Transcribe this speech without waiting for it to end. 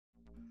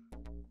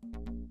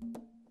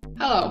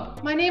Hello,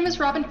 my name is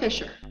Robin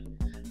Fisher.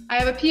 I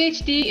have a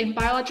PhD in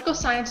biological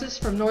sciences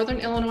from Northern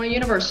Illinois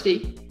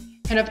University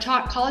and have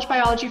taught college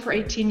biology for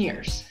 18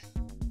 years.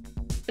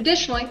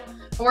 Additionally,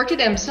 I worked at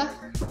IMSA,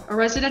 a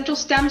residential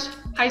STEM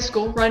high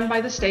school run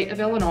by the state of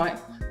Illinois,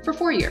 for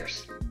 4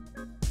 years.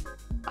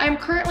 I am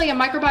currently a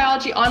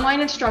microbiology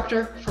online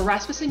instructor for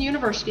Rasmussen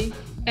University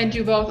and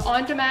do both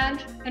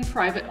on-demand and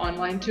private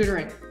online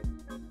tutoring.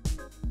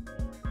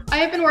 I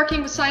have been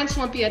working with Science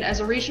Olympiad as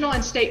a regional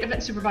and state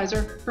event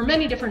supervisor for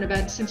many different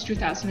events since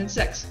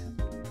 2006.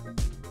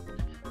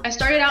 I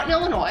started out in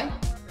Illinois,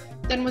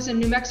 then was in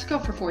New Mexico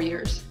for 4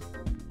 years,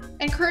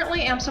 and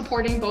currently am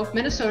supporting both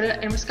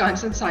Minnesota and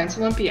Wisconsin Science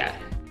Olympiad.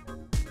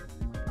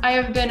 I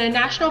have been a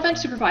national event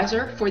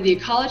supervisor for the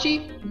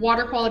Ecology,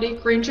 Water Quality,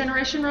 Green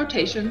Generation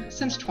rotation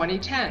since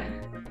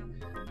 2010.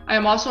 I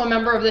am also a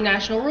member of the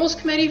National Rules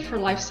Committee for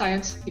Life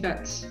Science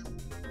events.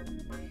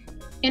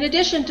 In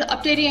addition to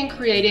updating and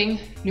creating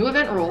new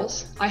event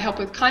rules, I help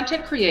with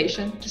content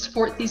creation to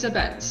support these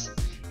events,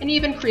 and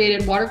even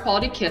created water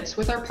quality kits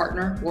with our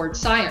partner, Ward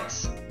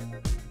Science.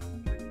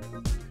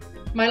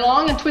 My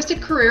long and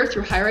twisted career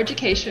through higher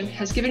education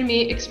has given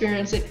me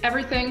experience in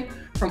everything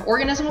from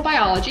organismal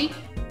biology,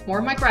 more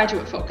of my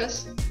graduate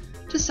focus,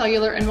 to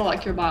cellular and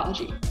molecular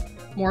biology,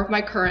 more of my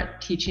current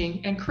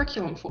teaching and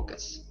curriculum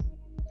focus.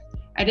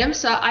 At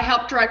IMSA, I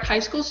help direct high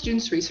school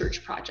students'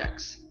 research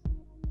projects.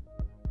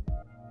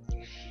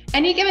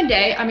 Any given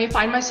day, I may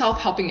find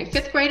myself helping a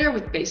 5th grader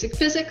with basic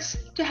physics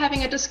to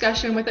having a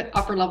discussion with an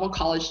upper-level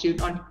college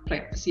student on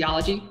plant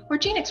physiology or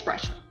gene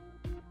expression.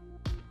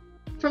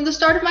 From the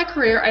start of my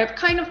career, I have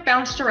kind of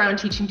bounced around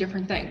teaching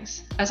different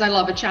things, as I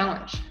love a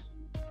challenge.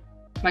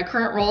 My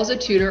current role as a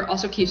tutor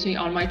also keeps me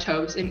on my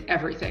toes in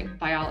everything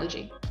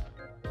biology.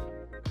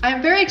 I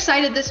am very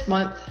excited this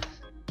month.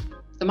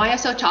 The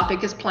MySO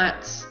topic is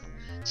plants.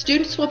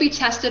 Students will be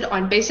tested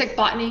on basic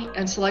botany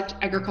and select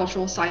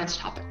agricultural science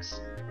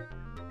topics.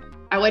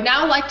 I would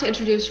now like to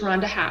introduce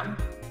Rhonda Ham,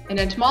 an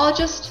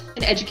entomologist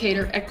and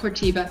educator at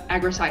Corteva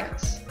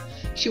Agriscience.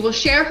 She will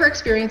share her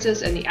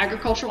experiences in the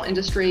agricultural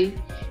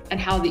industry and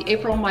how the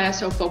April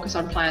MySO focus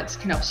on plants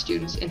can help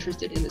students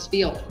interested in this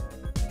field.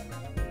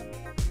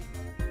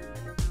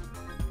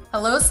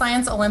 Hello,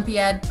 Science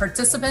Olympiad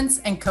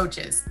participants and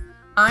coaches.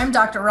 I'm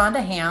Dr.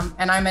 Rhonda Ham,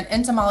 and I'm an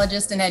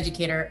entomologist and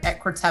educator at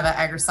Corteva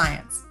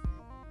Agriscience.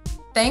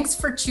 Thanks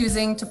for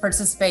choosing to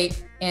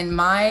participate in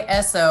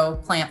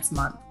MySO Plants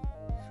Month.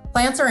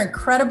 Plants are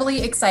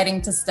incredibly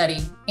exciting to study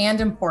and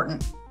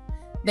important.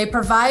 They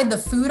provide the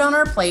food on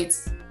our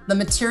plates, the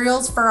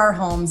materials for our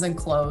homes and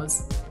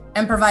clothes,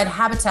 and provide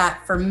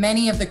habitat for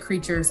many of the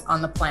creatures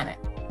on the planet.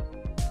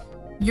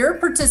 Your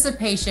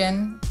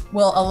participation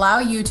will allow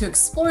you to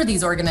explore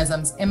these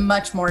organisms in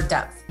much more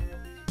depth.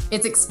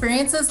 It's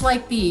experiences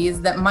like these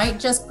that might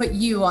just put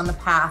you on the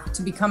path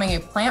to becoming a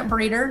plant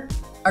breeder,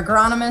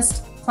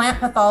 agronomist,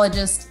 plant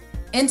pathologist,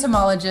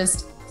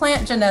 entomologist,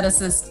 plant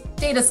geneticist,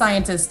 data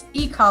scientist,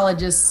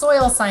 ecologist,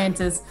 soil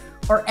scientist,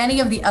 or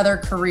any of the other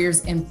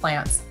careers in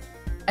plants.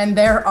 And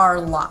there are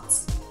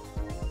lots.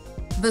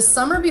 The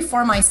summer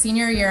before my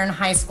senior year in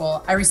high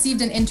school, I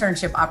received an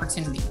internship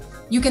opportunity.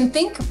 You can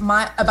think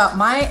about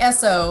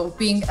MySO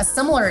being a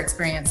similar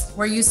experience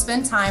where you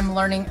spend time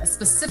learning a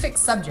specific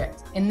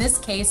subject, in this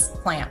case,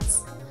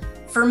 plants.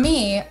 For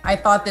me, I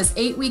thought this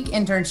 8-week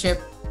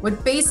internship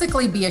would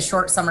basically be a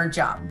short summer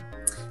job.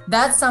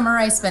 That summer,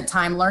 I spent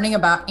time learning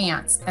about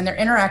ants and their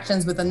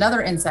interactions with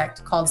another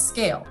insect called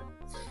scale.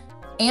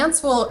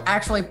 Ants will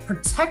actually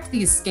protect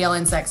these scale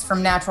insects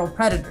from natural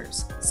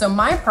predators. So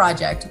my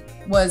project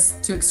was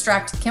to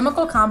extract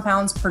chemical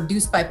compounds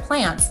produced by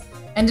plants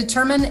and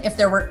determine if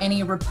there were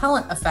any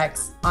repellent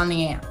effects on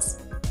the ants.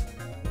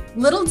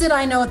 Little did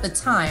I know at the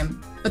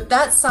time, but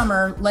that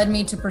summer led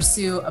me to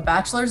pursue a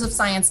Bachelor's of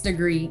Science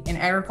degree in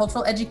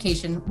agricultural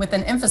education with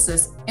an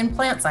emphasis in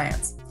plant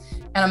science,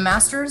 and a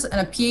master's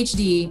and a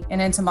PhD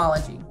in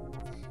entomology,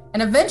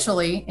 and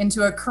eventually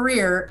into a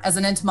career as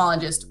an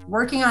entomologist,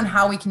 working on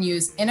how we can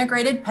use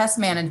integrated pest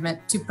management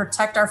to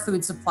protect our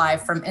food supply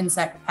from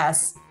insect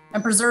pests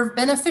and preserve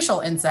beneficial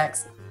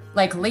insects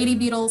like lady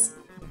beetles,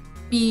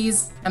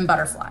 bees, and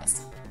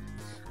butterflies.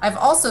 I've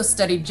also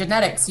studied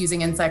genetics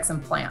using insects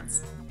and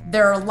plants.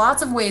 There are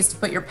lots of ways to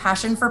put your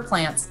passion for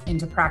plants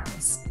into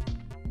practice.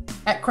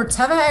 At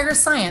Corteva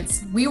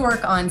Agriscience, we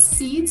work on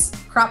seeds,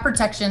 crop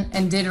protection,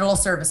 and digital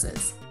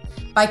services.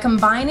 By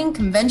combining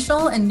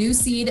conventional and new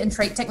seed and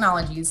trait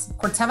technologies,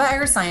 Corteva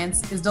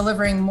Agriscience is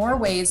delivering more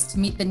ways to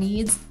meet the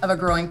needs of a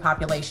growing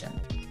population.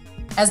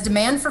 As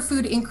demand for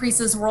food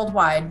increases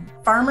worldwide,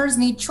 farmers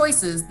need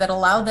choices that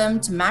allow them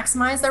to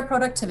maximize their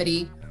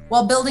productivity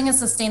while building a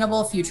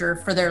sustainable future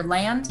for their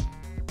land,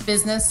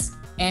 business,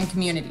 and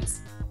communities.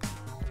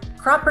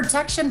 Crop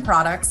protection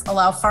products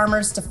allow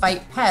farmers to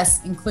fight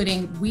pests,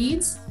 including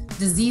weeds,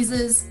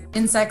 diseases,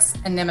 insects,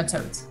 and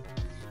nematodes.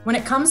 When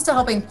it comes to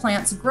helping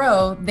plants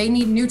grow, they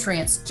need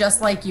nutrients just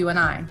like you and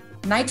I.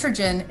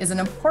 Nitrogen is an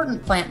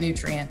important plant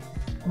nutrient,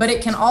 but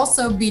it can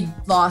also be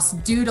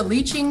lost due to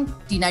leaching,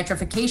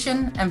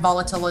 denitrification, and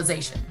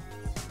volatilization,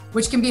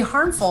 which can be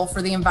harmful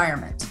for the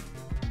environment.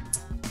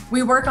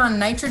 We work on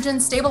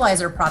nitrogen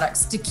stabilizer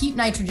products to keep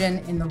nitrogen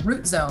in the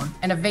root zone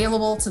and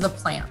available to the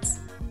plants.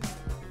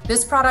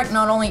 This product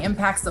not only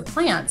impacts the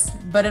plants,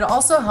 but it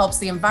also helps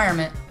the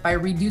environment by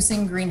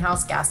reducing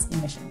greenhouse gas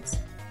emissions.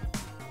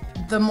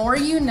 The more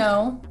you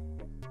know,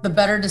 the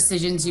better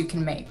decisions you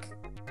can make.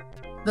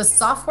 The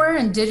software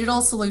and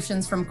digital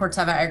solutions from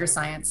Corteva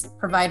Agriscience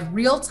provide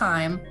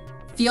real-time,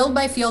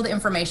 field-by-field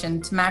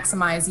information to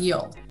maximize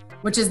yield,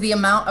 which is the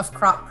amount of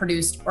crop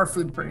produced or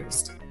food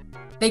produced.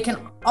 They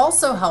can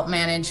also help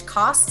manage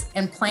costs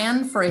and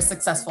plan for a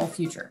successful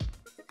future.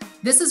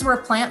 This is where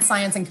plant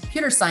science and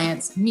computer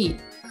science meet,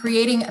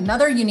 creating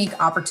another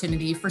unique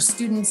opportunity for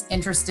students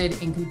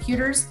interested in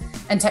computers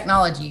and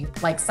technology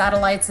like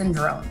satellites and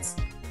drones.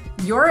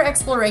 Your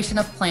exploration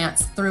of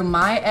plants through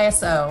My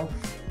ASO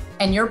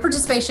and your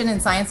participation in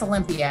Science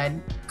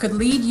Olympiad could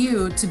lead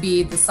you to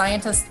be the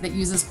scientist that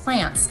uses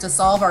plants to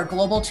solve our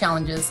global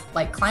challenges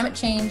like climate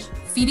change,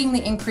 feeding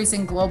the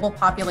increasing global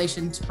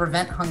population to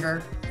prevent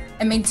hunger,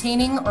 and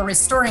maintaining or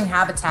restoring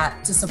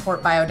habitat to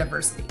support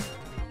biodiversity.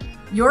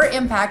 Your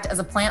impact as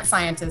a plant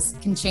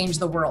scientist can change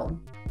the world.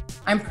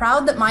 I'm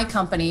proud that my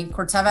company,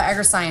 Corteva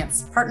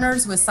Agriscience,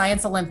 partners with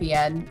Science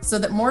Olympiad so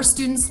that more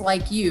students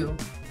like you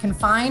can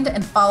find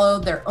and follow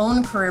their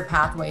own career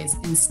pathways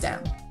in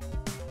STEM.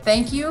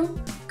 Thank you,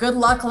 good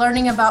luck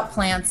learning about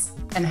plants,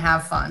 and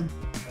have fun.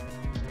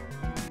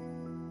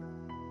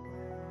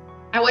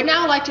 I would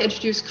now like to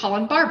introduce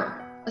Colin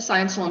Barber, a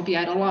Science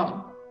Olympiad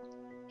alum.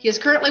 He is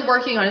currently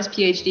working on his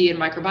PhD in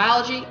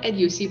microbiology at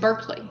UC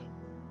Berkeley.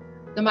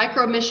 The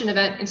micro mission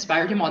event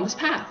inspired him on this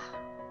path.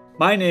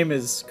 My name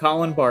is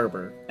Colin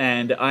Barber,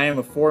 and I am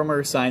a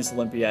former Science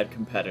Olympiad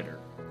competitor.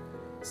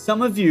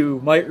 Some of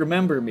you might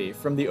remember me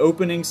from the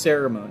opening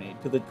ceremony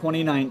to the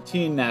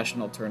 2019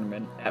 national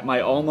tournament at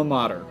my alma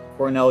mater,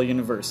 Cornell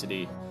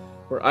University,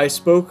 where I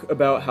spoke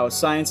about how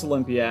Science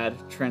Olympiad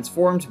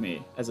transformed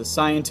me as a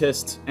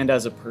scientist and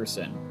as a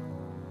person.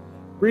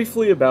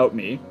 Briefly about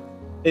me,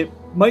 it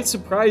might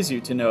surprise you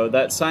to know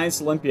that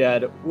Science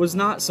Olympiad was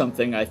not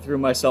something I threw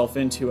myself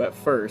into at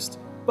first,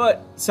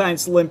 but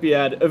Science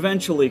Olympiad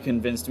eventually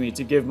convinced me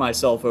to give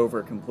myself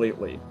over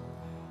completely.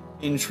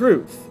 In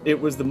truth, it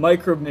was the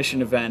micro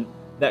mission event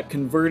that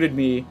converted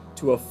me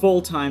to a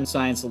full-time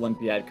Science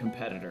Olympiad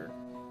competitor,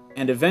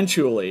 and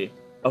eventually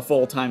a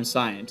full-time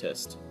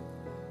scientist.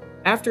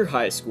 After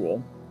high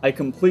school, I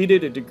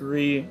completed a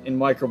degree in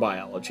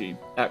microbiology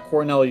at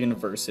Cornell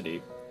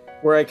University,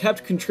 where I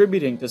kept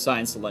contributing to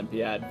Science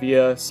Olympiad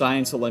via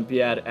Science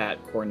Olympiad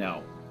at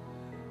Cornell.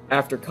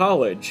 After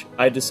college,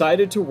 I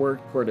decided to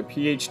work toward a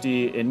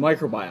PhD in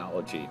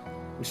microbiology,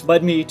 which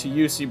led me to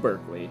UC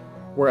Berkeley,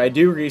 where I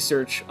do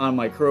research on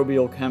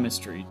microbial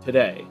chemistry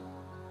today.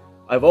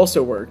 I've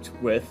also worked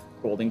with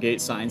Golden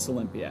Gate Science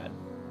Olympiad.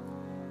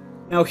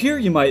 Now here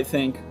you might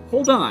think,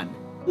 hold on,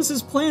 this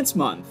is Plants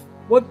Month,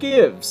 what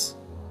gives?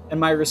 And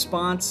my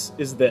response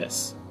is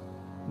this: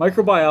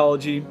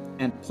 microbiology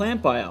and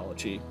plant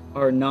biology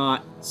are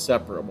not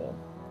separable.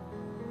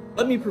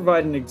 Let me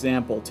provide an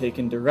example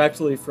taken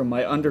directly from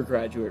my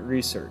undergraduate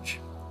research.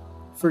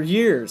 For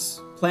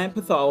years, plant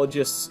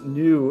pathologists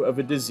knew of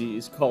a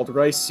disease called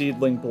rice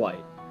seedling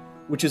blight,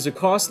 which is a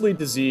costly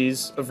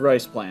disease of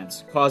rice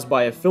plants caused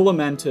by a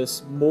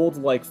filamentous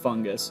mold-like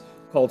fungus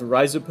called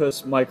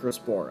Rhizopus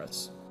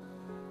microsporus.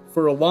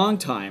 For a long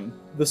time,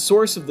 the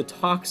source of the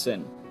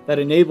toxin that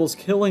enables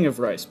killing of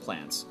rice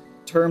plants,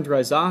 termed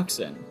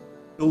rhizoxin,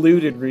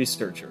 eluded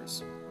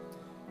researchers.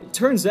 It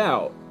turns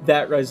out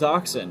that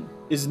rhizoxin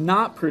is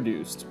not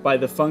produced by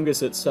the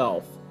fungus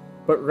itself,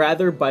 but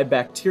rather by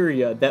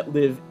bacteria that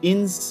live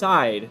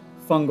inside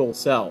fungal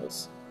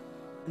cells.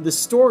 The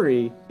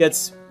story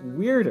gets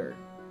weirder.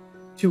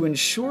 To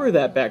ensure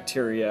that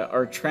bacteria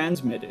are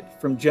transmitted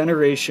from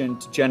generation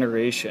to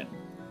generation,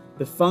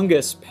 the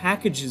fungus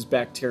packages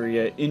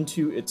bacteria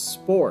into its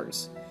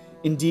spores.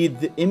 Indeed,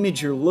 the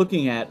image you're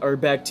looking at are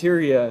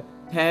bacteria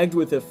tagged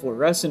with a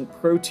fluorescent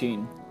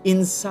protein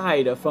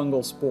inside a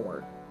fungal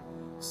spore.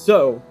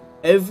 So,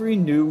 every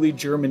newly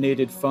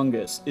germinated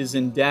fungus is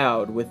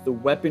endowed with the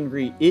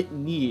weaponry it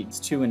needs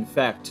to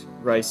infect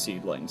rice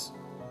seedlings.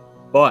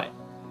 But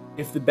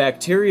if the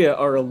bacteria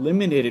are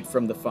eliminated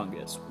from the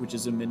fungus, which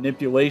is a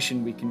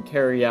manipulation we can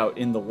carry out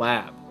in the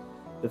lab,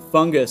 the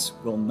fungus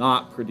will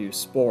not produce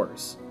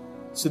spores.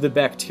 So the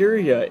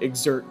bacteria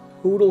exert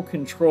total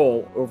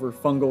control over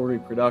fungal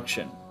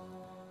reproduction.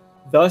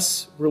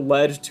 Thus, we're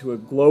led to a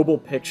global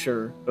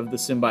picture of the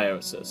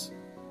symbiosis.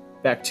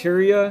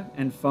 Bacteria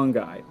and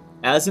fungi,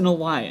 as an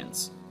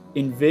alliance,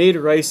 invade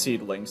rice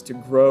seedlings to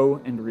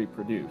grow and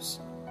reproduce.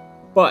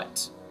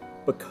 But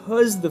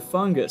because the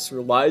fungus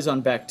relies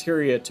on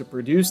bacteria to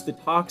produce the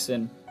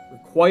toxin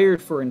required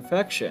for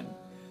infection,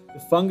 the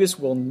fungus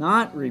will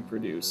not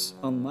reproduce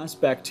unless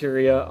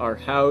bacteria are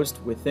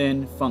housed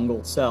within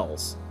fungal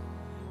cells.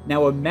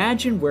 Now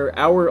imagine where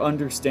our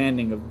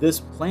understanding of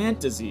this plant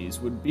disease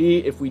would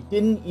be if we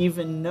didn't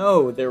even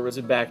know there was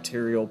a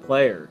bacterial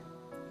player.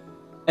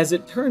 As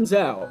it turns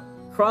out,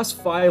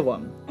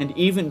 cross-phylum and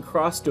even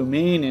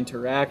cross-domain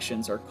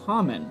interactions are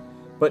common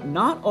but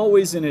not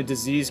always in a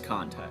disease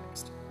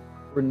context.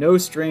 We're no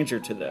stranger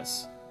to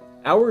this.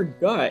 Our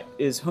gut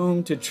is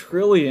home to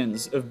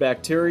trillions of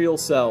bacterial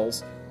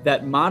cells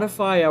that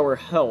modify our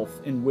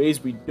health in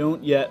ways we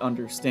don't yet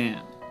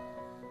understand.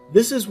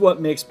 This is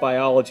what makes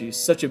biology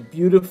such a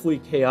beautifully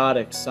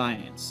chaotic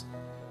science.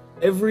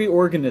 Every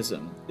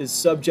organism is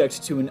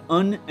subject to an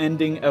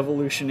unending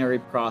evolutionary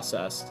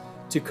process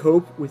to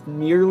cope with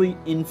nearly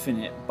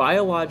infinite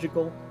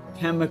biological,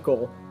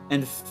 chemical,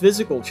 and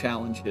physical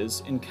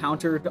challenges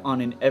encountered on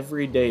an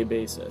everyday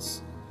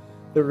basis.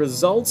 The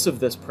results of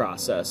this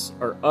process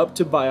are up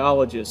to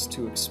biologists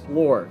to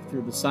explore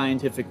through the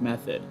scientific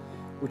method,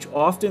 which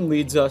often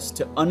leads us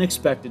to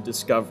unexpected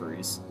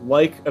discoveries,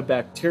 like a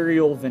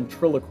bacterial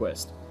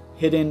ventriloquist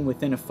hidden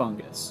within a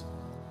fungus.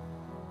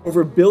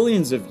 Over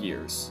billions of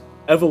years,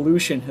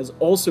 evolution has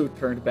also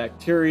turned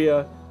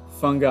bacteria,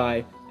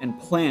 fungi, and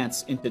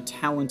plants into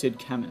talented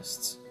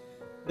chemists.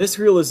 This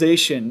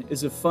realization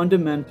is a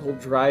fundamental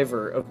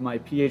driver of my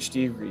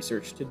PhD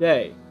research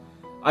today.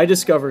 I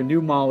discover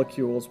new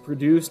molecules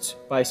produced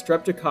by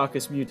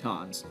Streptococcus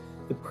mutans,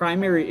 the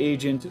primary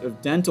agent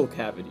of dental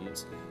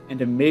cavities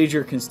and a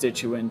major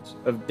constituent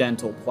of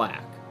dental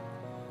plaque.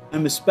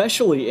 I'm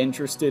especially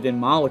interested in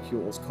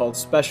molecules called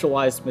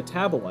specialized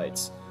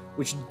metabolites,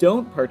 which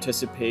don't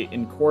participate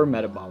in core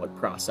metabolic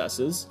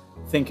processes,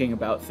 thinking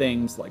about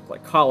things like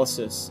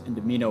glycolysis and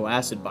amino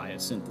acid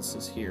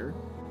biosynthesis here,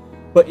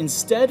 but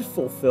instead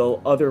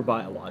fulfill other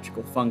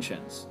biological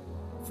functions.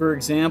 For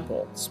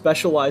example,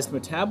 specialized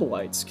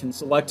metabolites can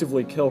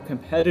selectively kill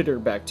competitor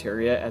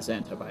bacteria as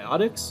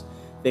antibiotics,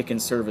 they can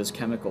serve as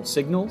chemical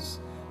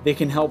signals, they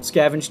can help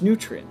scavenge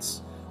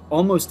nutrients,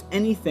 almost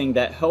anything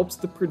that helps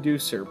the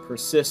producer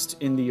persist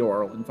in the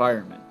oral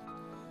environment.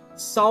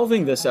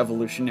 Solving this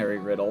evolutionary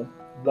riddle,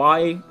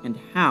 why and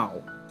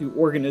how do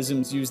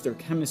organisms use their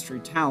chemistry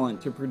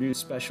talent to produce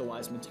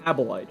specialized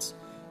metabolites,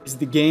 is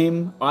the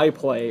game I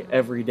play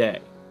every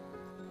day.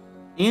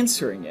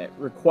 Answering it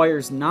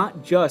requires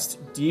not just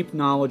deep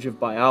knowledge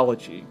of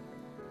biology,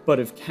 but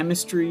of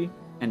chemistry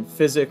and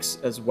physics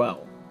as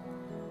well.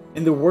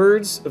 In the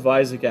words of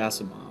Isaac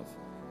Asimov,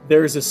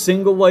 there is a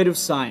single light of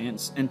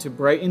science, and to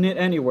brighten it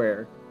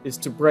anywhere is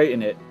to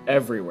brighten it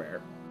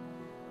everywhere.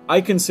 I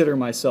consider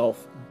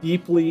myself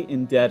deeply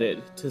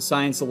indebted to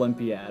Science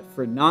Olympiad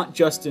for not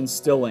just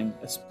instilling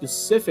a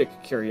specific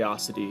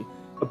curiosity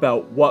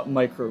about what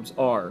microbes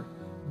are,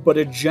 but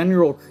a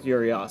general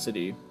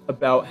curiosity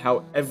about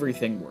how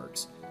everything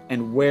works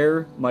and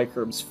where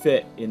microbes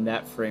fit in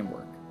that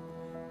framework.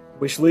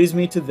 Which leads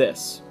me to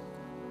this: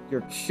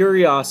 your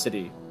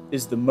curiosity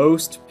is the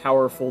most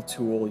powerful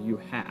tool you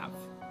have.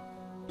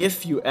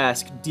 If you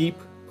ask deep,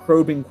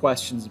 probing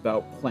questions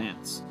about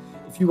plants,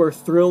 if you are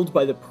thrilled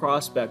by the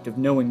prospect of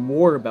knowing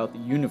more about the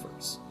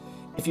universe,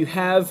 if you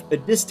have a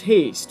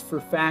distaste for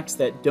facts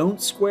that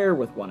don't square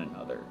with one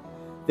another,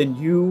 then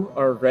you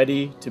are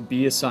ready to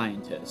be a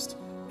scientist,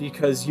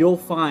 because you'll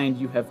find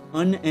you have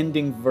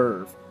unending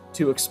verve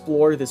to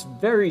explore this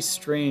very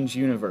strange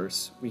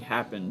universe we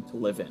happen to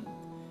live in.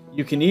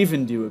 You can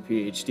even do a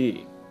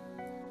PhD.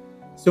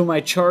 So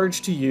my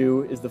charge to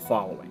you is the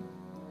following: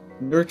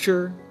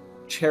 nurture,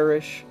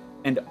 cherish,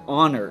 and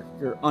honor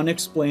your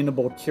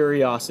unexplainable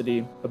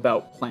curiosity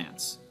about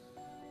plants.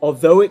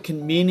 Although it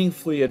can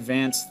meaningfully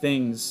advance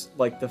things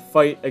like the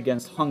fight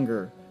against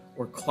hunger,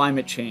 or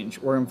climate change,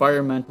 or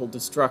environmental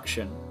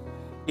destruction,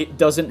 it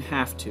doesn't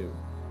have to,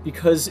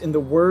 because in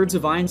the words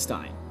of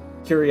Einstein,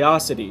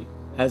 curiosity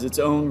has its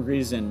own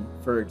reason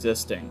for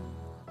existing.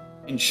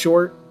 In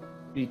short,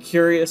 be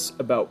curious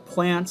about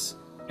plants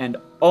and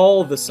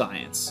all the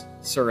science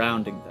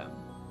surrounding them.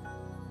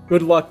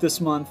 Good luck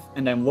this month,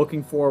 and I'm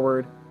looking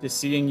forward to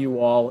seeing you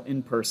all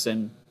in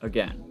person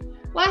again.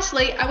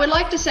 Lastly, I would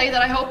like to say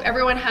that I hope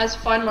everyone has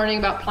fun learning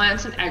about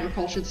plants and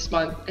agriculture this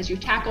month as you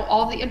tackle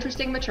all the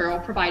interesting material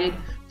provided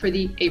for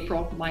the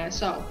April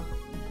MySO.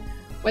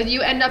 Whether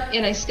you end up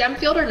in a STEM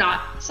field or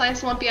not,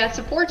 Science Olympiad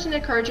supports and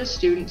encourages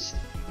students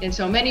in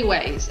so many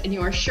ways, and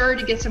you are sure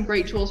to get some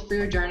great tools for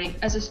your journey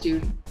as a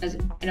student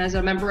and as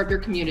a member of your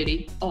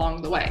community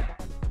along the way.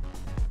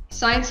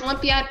 Science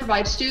Olympiad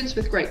provides students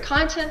with great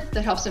content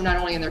that helps them not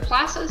only in their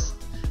classes,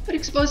 but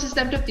exposes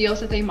them to fields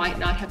that they might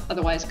not have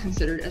otherwise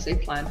considered as a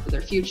plan for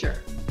their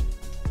future.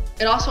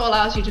 It also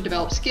allows you to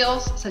develop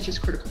skills such as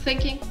critical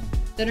thinking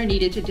that are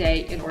needed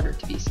today in order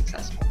to be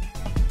successful.